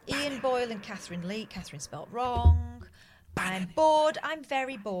 Ian Boyle and Catherine Lee. Catherine spelt wrong. I'm bored. I'm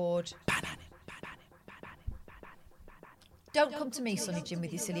very bored. Don't come to me, Sonny Jim,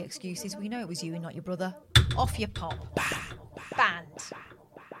 with your silly excuses. We know it was you and not your brother. Off your pop. Banned.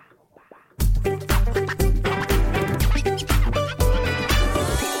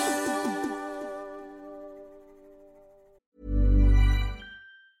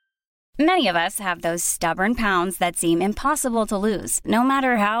 Many of us have those stubborn pounds that seem impossible to lose, no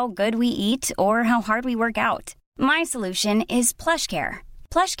matter how good we eat or how hard we work out. My solution is PlushCare.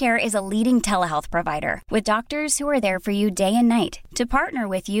 PlushCare is a leading telehealth provider with doctors who are there for you day and night to partner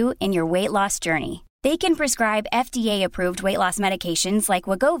with you in your weight loss journey. They can prescribe FDA-approved weight loss medications like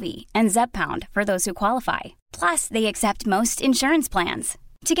Wegovy and Zepbound for those who qualify. Plus, they accept most insurance plans.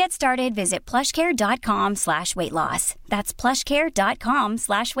 To get started, visit plushcare.com/weightloss. That's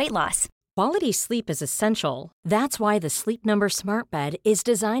plushcare.com/weightloss. Quality sleep is essential. That's why the Sleep Number Smart Bed is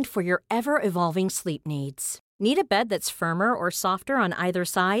designed for your ever-evolving sleep needs. Need a bed that's firmer or softer on either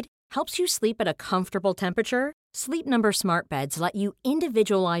side? Helps you sleep at a comfortable temperature? Sleep Number Smart Beds let you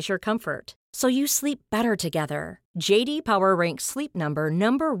individualize your comfort, so you sleep better together. J.D. Power ranks Sleep Number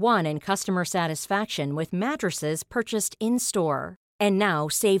 #1 in customer satisfaction with mattresses purchased in-store. And now,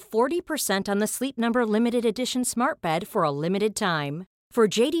 save 40% on the Sleep Number Limited Edition Smart Bed for a limited time. For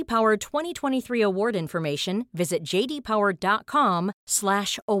J.D. Power 2023 award information, visit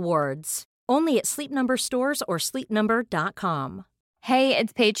jdpower.com/awards. Only at Sleep Number stores or sleepnumber.com. Hey,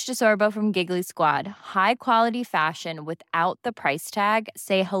 it's Paige DeSorbo from Giggly Squad. High quality fashion without the price tag.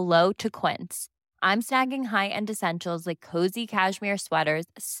 Say hello to Quince. I'm snagging high-end essentials like cozy cashmere sweaters,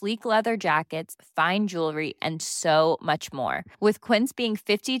 sleek leather jackets, fine jewelry, and so much more. With Quince being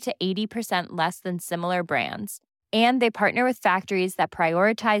 50 to 80% less than similar brands. And they partner with factories that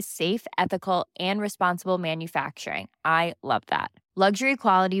prioritize safe, ethical, and responsible manufacturing. I love that. Luxury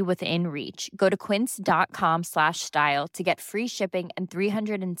quality within reach. Go to quince.com/style to get free shipping and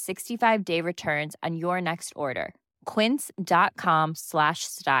 365-day returns on your next order.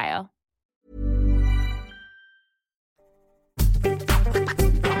 Quince.com/style.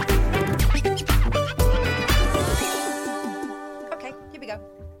 Okay, here we go.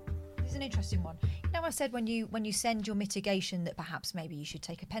 This is an interesting one. Now, I said when you send your mitigation that perhaps maybe you should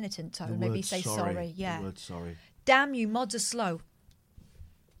take a penitent tone, maybe say sorry. Yeah. The word sorry. Damn you, mods are slow.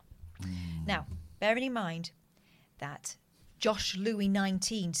 Now, bearing in mind that Josh Louis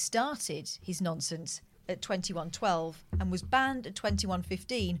 19 started his nonsense at 21:12 and was banned at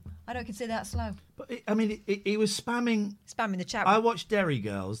 21:15. I don't consider that slow. But he was spamming the chat. I watched Derry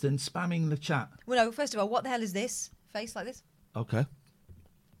Girls, then spamming the chat. Well, no. First of all, what the hell is this face like this? Okay.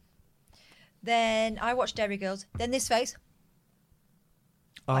 Then I watched Derry Girls. Then this face.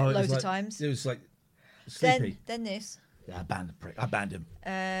 Loads of times. It was like sleepy. Then this. Yeah, I banned the prick. I banned him.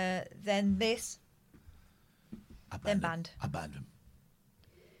 Then this. Then banned. I banned him.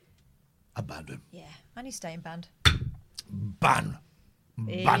 Yeah, and he's staying banned. Ban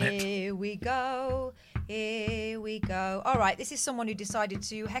it. Here we go. All right, this is someone who decided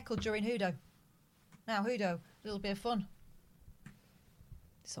to heckle during Hudo. Now, Hudo, a little bit of fun.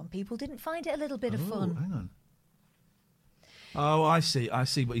 Some people didn't find it a little bit of fun. Hang on. Oh, I see. Yeah.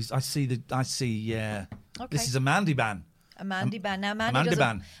 Okay. This is a Mandy ban. A Mandy ban. Now, Mandy Mandy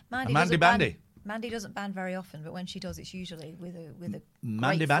doesn't. ban. Mandy Bandy. Mandy doesn't ban very often, but when she does, it's usually with a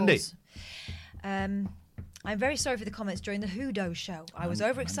Mandy great Bandy. force. I'm very sorry for the comments during the Hudo show. I was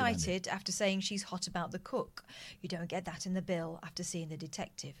overexcited after saying she's hot about the cook. You don't get that in the bill after seeing the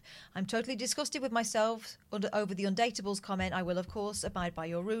detective. I'm totally disgusted with myself over the Undateables comment. I will, of course, abide by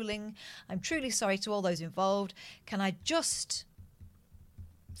your ruling. I'm truly sorry to all those involved. Can I just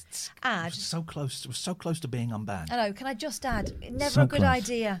add... We're so close to being unbanned. I know. Can I just add? Never So a good close.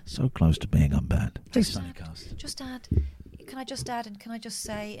 idea. So close to being unbanned. Just add. Can I just add and can I just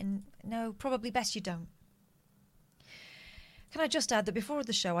say, and no, probably best you don't. Can I just add that before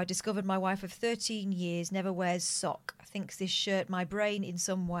the show, I discovered my wife of 13 years never wears sock. Thinks this shirt my brain in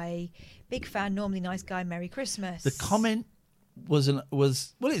some way. Big fan, normally nice guy. Merry Christmas. The comment was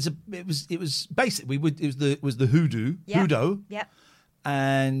basically it was the Hudo. Yeah.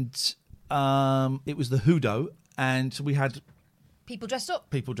 And it was the Hudo, and we had people dressed up.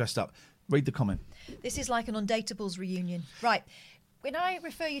 Read the comment. This is like an Undateables reunion. Right. When I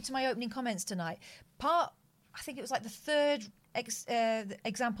refer you to my opening comments tonight, I think it was like the third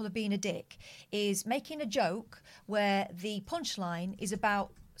example of being a dick, is making a joke where the punchline is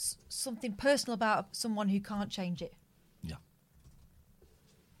about something personal about someone who can't change it.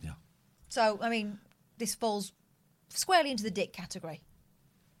 Yeah. So, I mean, this falls squarely into the dick category.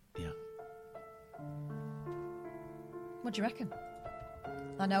 Yeah. What do you reckon?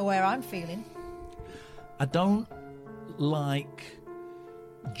 I know where I'm feeling. I don't like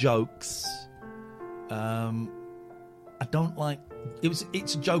jokes. I don't like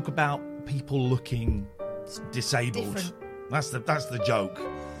it's a joke about people looking disabled. Different. That's the joke.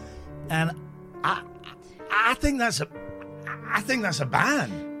 And I think that's a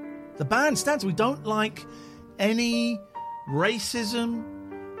ban. The ban stands. We don't like any racism,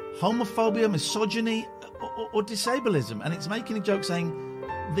 homophobia, misogyny, or disableism. And it's making a joke saying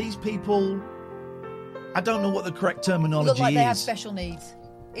these people, I don't know what the correct terminology look like is. they have special needs.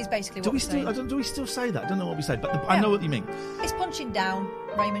 Is basically what we're saying. Do we still say that? I don't know what we say, but I know what you mean. It's punching down,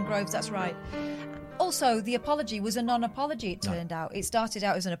 Raymond Groves, that's right. Also, the apology was a non-apology, it turned out. It started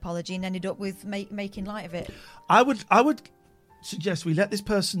out as an apology and ended up with making light of it. I would suggest we let this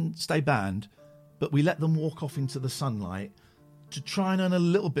person stay banned, but we let them walk off into the sunlight to try and earn a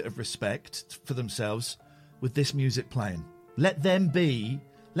little bit of respect for themselves with this music playing. Let them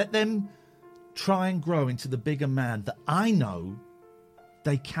try and grow into the bigger man that I know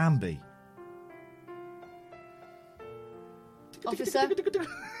they can be. Officer,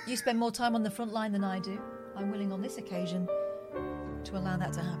 you spend more time on the front line than I do. I'm willing on this occasion to allow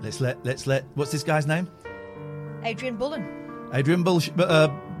that to happen. Let's let. What's this guy's name? Adrian Bullen. Adrian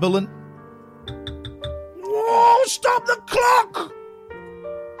Bullen. Whoa! Stop the clock!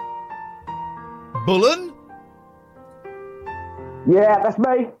 Bullen? Yeah, that's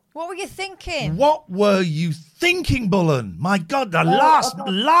me. What were you thinking? What were you thinking, Bullen? My God, the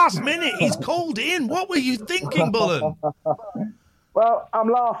last minute he's called in. What were you thinking, Bullen? Well,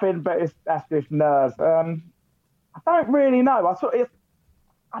 I'm laughing, but that's just nerves. I don't really know. I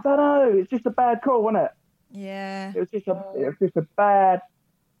don't know. It's just a bad call, wasn't it? Yeah. It was just a bad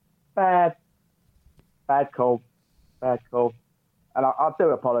call. Bad call. And I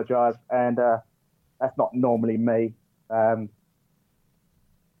do apologise, and that's not normally me.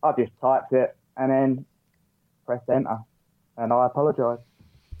 I just typed it and then pressed enter, and I apologise.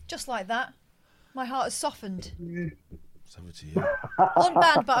 Just like that, my heart has softened. It's over to you.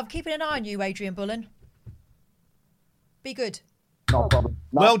 Unbanned, but I'm keeping an eye on you, Adrian Bullen. Be good. No problem.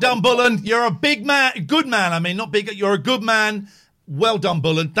 Well done, Bullen. You're a big man, good man. I mean, not big. You're a good man. Well done,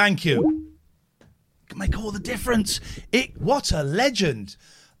 Bullen. Thank you. Can make all the difference. What a legend.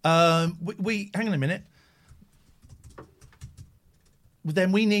 We hang on a minute.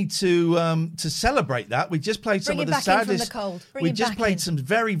 then we need to celebrate that. We just played some Bring of him the back in saddest. from the cold. Bring We him just back played in. some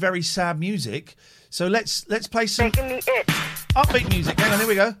very, very sad music. So let's play some upbeat music. Hang on, here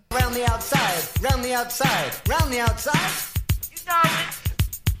we go. Round the outside, round the outside, round the outside. You know it.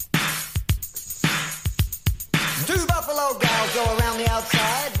 Two buffalo gals go around the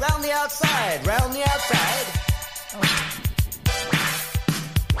outside, round the outside, round the outside.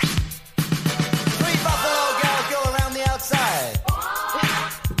 Three buffalo gals go around the outside.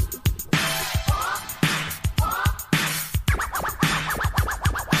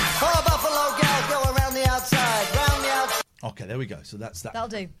 Four buffalo gals go around the outside, round the outside. Okay, there we go. So that's that. That'll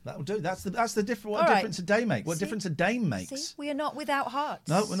do. That'll do. That's the different. What All right. difference a day makes? What See? difference a dame makes? See, we are not without hearts.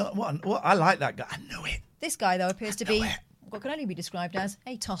 No, we're not. What? I like that guy. I know it. This guy, though, appears to be what can only be described as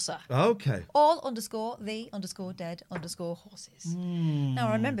a tosser. Okay. All _the_dead_horses. Now,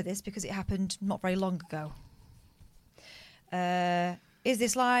 I remember this because it happened not very long ago. Is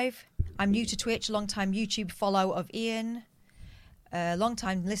this live? I'm new to Twitch, long-time YouTube follow of Ian.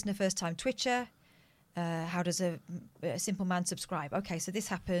 Long-time listener, first-time Twitcher. How does a simple man subscribe? Okay, so this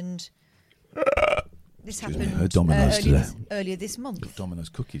happened... Domino's today. Earlier this month. Got Domino's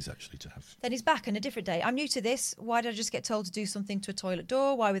cookies, actually, to have. Then he's back on a different day. I'm new to this. Why did I just get told to do something to a toilet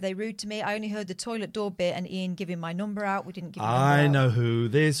door? Why were they rude to me? I only heard the toilet door bit and Ian giving my number out. We didn't give him I know who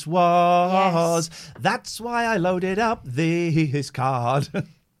this was. Yes. That's why I loaded up this card.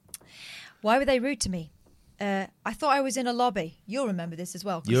 Why were they rude to me? I thought I was in a lobby. You'll remember this as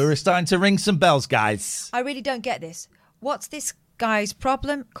well. 'Cause You're starting to ring some bells, guys. I really don't get this. What's this guy's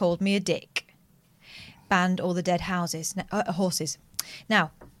problem? Called me a dick. Banned all the dead horses.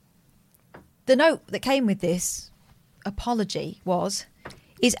 Now, the note that came with this apology was,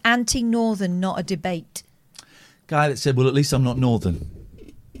 is anti-Northern not a debate? Guy that said, well, at least I'm not Northern.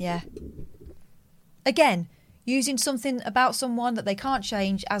 Yeah. Again, using something about someone that they can't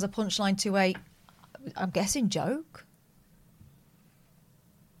change as a punchline to a, I'm guessing, joke.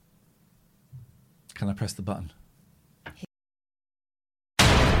 Can I press the button?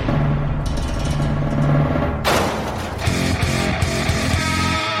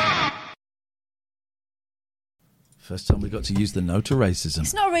 First time we got to use the no to racism.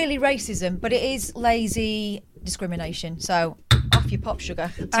 It's not really racism, but it is lazy discrimination. So, off your pop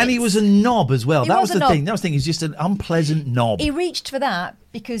sugar. And he was a knob as well. He That was was a the knob. thing. That was the thing. He's just an unpleasant knob. He reached for that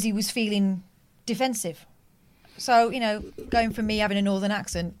because he was feeling defensive. So, going from me having a northern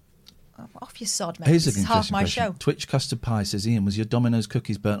accent, off your sod, mate. Here's This an is half interesting my question. show. Twitch Custard Pie says, Ian, was your Domino's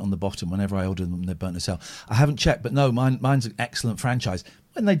cookies burnt on the bottom? Whenever I order them, they're burnt as hell. I haven't checked, but no, mine's an excellent franchise.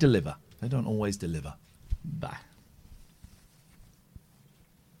 When they deliver. They don't always deliver. Bye.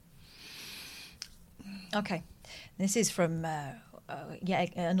 Okay. This is from another Have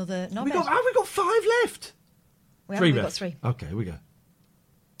nominee. we got 5 left? We've got 3. Okay, here we go.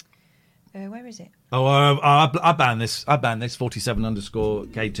 Where is it? Oh, I ban this. 47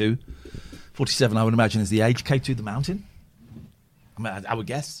 _ K2. 47, I would imagine, is the age. K2, the mountain. I mean, I would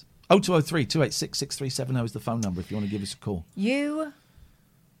guess. 0203 286 6370 is the phone number if you want to give us a call. You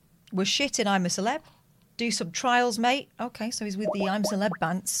were shit in I'm a Celeb. Do some trials, mate. Okay, so he's with the I'm Celeb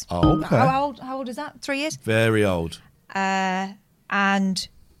bants. Oh, okay. How old is that? 3 years? Very old. And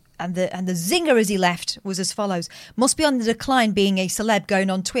the zinger as he left was as follows. Must be on the decline being a celeb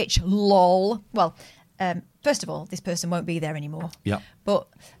going on Twitch. Lol. Well, first of all, this person won't be there anymore. Yeah. But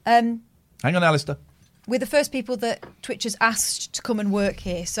hang on, Alistair. we're the first people that Twitch has asked to come and work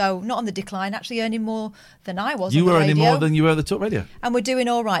here. So not on the decline, actually earning more than I was You on the were earning radio. more than you were at the Talk Radio. And we're doing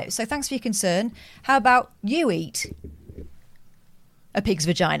all right. So thanks for your concern. How about you eat a pig's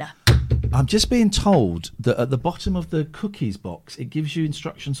vagina? I'm just being told that at the bottom of the cookies box, it gives you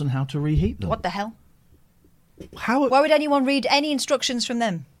instructions on how to reheat them. What the hell? How? Why would anyone read any instructions from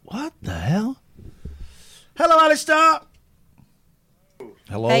them? What the hell? Hello, Alistair.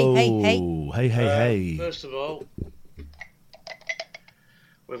 Hello. Hey. First of all,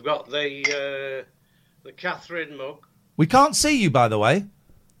 we've got the Catherine mug. We can't see you, by the way.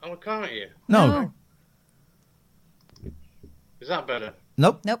 Oh, can't you? No. Is that better?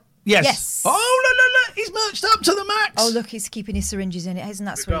 Nope. Yes. Oh, look. He's merched up to the max. Oh, look, he's keeping his syringes in it. Isn't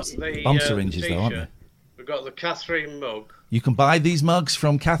that We've sweet? got the Bum syringes, though, aren't t-shirt. We've got the Catherine mug. You can buy these mugs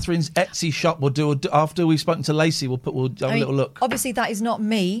from Catherine's Etsy shop. We'll do after we've spoken to Lacey. We'll have a little look. Obviously, that is not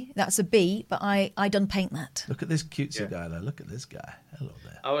me. That's a bee, but I done paint that. Look at this cutesy guy there. Look at this guy. Hello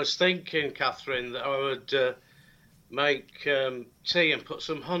there. I was thinking, Catherine, that I would make tea and put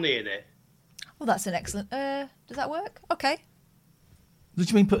some honey in it. Well, that's an excellent. Does that work? Okay. What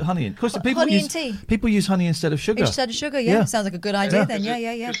do you mean put honey in? Of course, Honey and tea. People use honey instead of sugar. Instead of sugar, yeah. Sounds like a good idea then.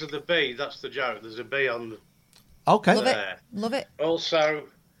 Yeah. Because of the bee, that's the joke. There's a bee on the... Okay. Love it. Love it. Also,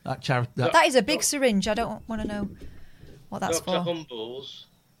 That is a big syringe. I don't want to know what that's Dr. for.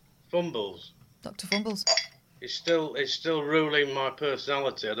 Fumbles. Dr. Fumbles. It's still ruling my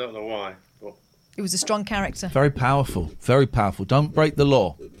personality. I don't know why. But It was a strong character. Very powerful. Very powerful. Don't break the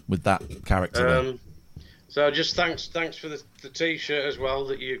law with that character. there. So just thanks for the T-shirt as well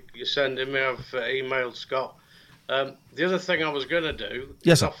that you're sending me. I've emailed Scott. The other thing I was going to do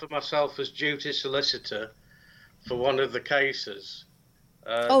Yes, is sir. offer myself as duty solicitor for one of the cases.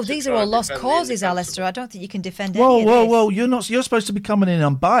 These are all lost causes, Alistair. I don't think you can defend any Whoa, of whoa, this. whoa! You're supposed to be coming in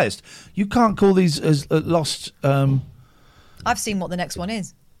unbiased. You can't call these as lost. I've seen what the next one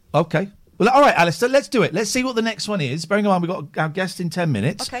is. Okay. Well, all right, Alistair. Let's do it. Let's see what the next one is. Bearing in mind we've got our guest in 10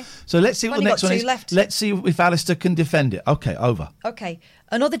 minutes. Okay. So let's see what Only the next got one two is. left. Let's see if Alistair can defend it. Okay, over. Okay.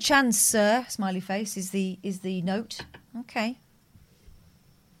 Another chance, sir. Smiley face is the note. Okay.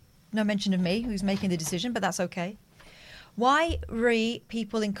 No mention of me, who's making the decision, but that's okay. Why are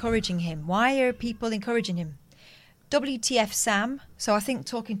people encouraging him? Why are people encouraging him? WTF Sam. So I think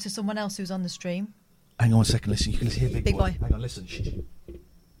talking to someone else who's on the stream. Hang on a second. Listen, you can hear Big Big boy. Hang on, listen. Shh.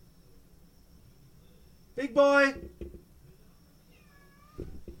 Big boy.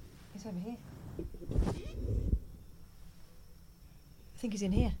 He's over here. I think he's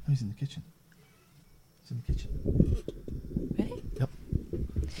in here. Oh, he's in the kitchen. He's in the kitchen. Really? Yep.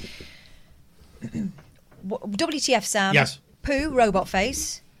 WTF Sam. Yes. Pooh, robot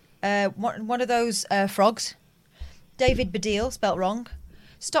face. One of those frogs. David Baddiel, spelt wrong.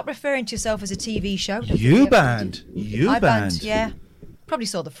 Stop referring to yourself as a TV show. You banned. You I banned. Yeah. Probably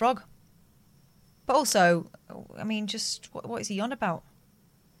saw the frog. But also, I mean, just what is he on about?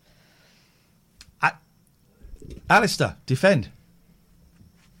 Alistair, defend.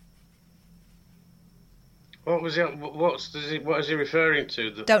 what was it? What is he referring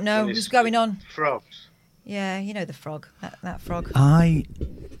to? Don't know. when What's he's- going on? Frogs. Yeah, you know the frog. That frog. Was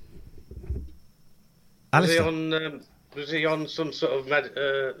Alistair. was he on some sort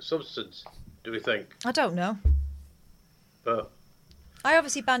of substance? Do we think? I don't know. But I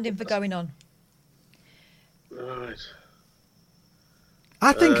obviously banned him for going on. right.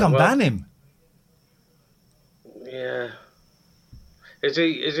 I think well, ban him. Yeah. Is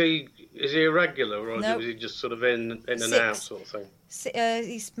he a regular, or Nope. is he just sort of in and 6. out sort of thing?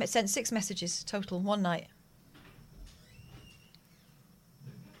 He's sent 6 messages total one night.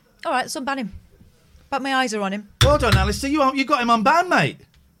 All right, so unban him. But my eyes are on him. Well done, Alistair. You got him unbanned, mate.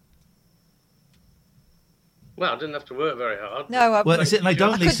 Well, I didn't have to work very hard. No, Well, that's it. They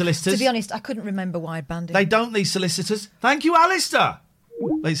don't need solicitors. To be honest, I couldn't remember why I banned him. They don't need solicitors. Thank you, Alistair.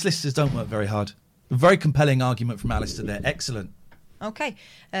 These solicitors don't work very hard. A very compelling argument from Alistair there. Excellent. Okay,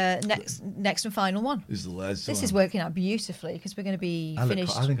 next and final one. This is working out beautifully because we're going to be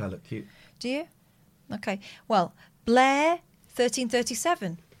finished. I think I look cute. Do you? Okay. Well, Blair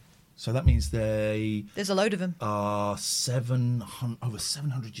 1337. So that means they There's a load of them. are over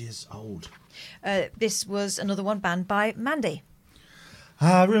 700 years old. This was another one banned by Mandy.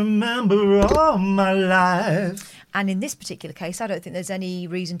 I remember all my life. And in this particular case, I don't think there's any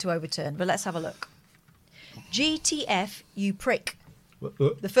reason to overturn, but let's have a look. GTF, you prick.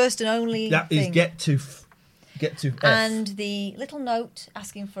 The first and only That thing. is get to F. And the little note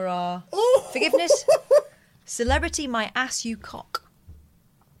asking for our forgiveness. Celebrity, my ass, you cock.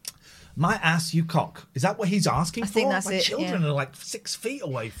 My ass, you cock. Is that what he's asking I for? think that's My it, children yeah. are like 6 feet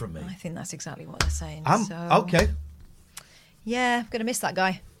away from me. I think that's exactly what they're saying. So, Okay. yeah, I'm going to miss that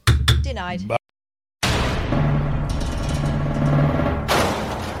guy. Denied.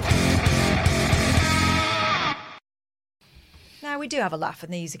 Now, we do have a laugh on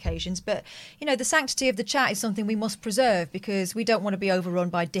these occasions, but, you know, the sanctity of the chat is something we must preserve because we don't want to be overrun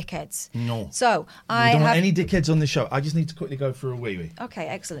by dickheads. No. So, We I don't have... want any dickheads on the show. I just need to quickly go for a wee-wee. Okay,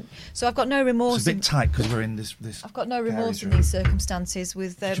 excellent. So I've got no remorse. It's a bit tight because we're in this. I've got no remorse in garage. these circumstances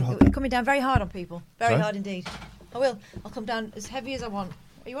with coming down very hard on people. Very Sorry? hard indeed. I will. I'll come down as heavy as I want.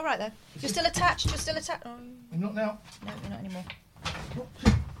 Are you all right there? You're still attached. You're still attached. Oh. I'm not now. No, you're not anymore.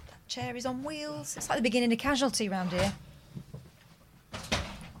 That chair is on wheels. It's like the beginning of Casualty round here.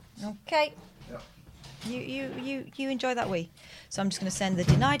 Okay. You enjoy that wee. So I'm just going to send the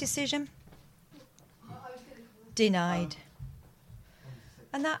deny decision. Denied.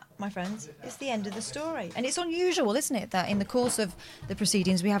 And that, my friends, is the end of the story. And it's unusual, isn't it, that in the course of the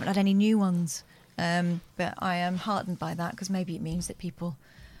proceedings we haven't had any new ones. But I am heartened by that because maybe it means that people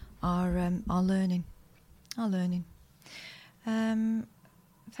are learning.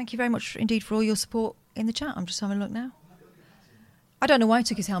 Thank you very much indeed for all your support in the chat. I'm just having a look now. I don't know why he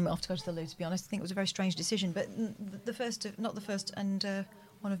took his helmet off to go to the loo, to be honest. I think it was a very strange decision, but not the first and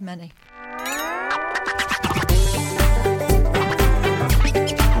one of many.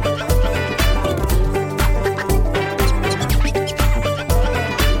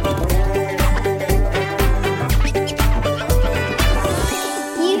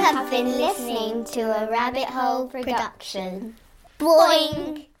 have been listening to a Rabbit Hole production.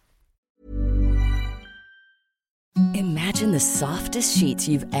 Boing! Imagine the softest sheets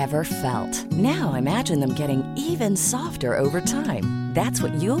you've ever felt. Now imagine them getting even softer over time. That's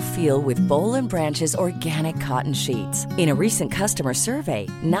what you'll feel with Boll & Branch's organic cotton sheets. In a recent customer survey,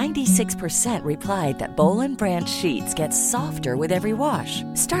 96% replied that Boll & Branch sheets get softer with every wash.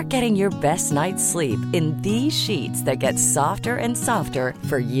 Start getting your best night's sleep in these sheets that get softer and softer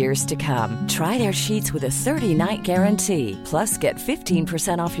for years to come. Try their sheets with a 30-night guarantee. Plus, get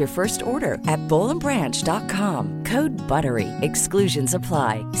 15% off your first order at bollandbranch.com. Code BUTTERY. Exclusions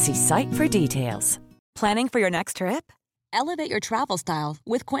apply. See site for details. Planning for your next trip? Elevate your travel style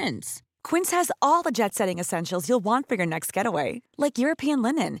with Quince. Quince has all the jet-setting essentials you'll want for your next getaway, like European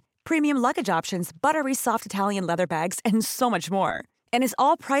linen, premium luggage options, buttery soft Italian leather bags, and so much more. And is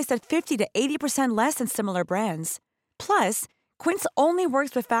all priced at 50 to 80% less than similar brands. Plus, Quince only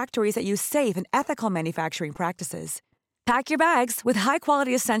works with factories that use safe and ethical manufacturing practices. Pack your bags with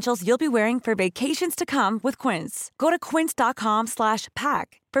high-quality essentials you'll be wearing for vacations to come with Quince. Go to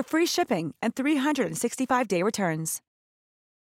quince.com/pack for free shipping and 365-day returns.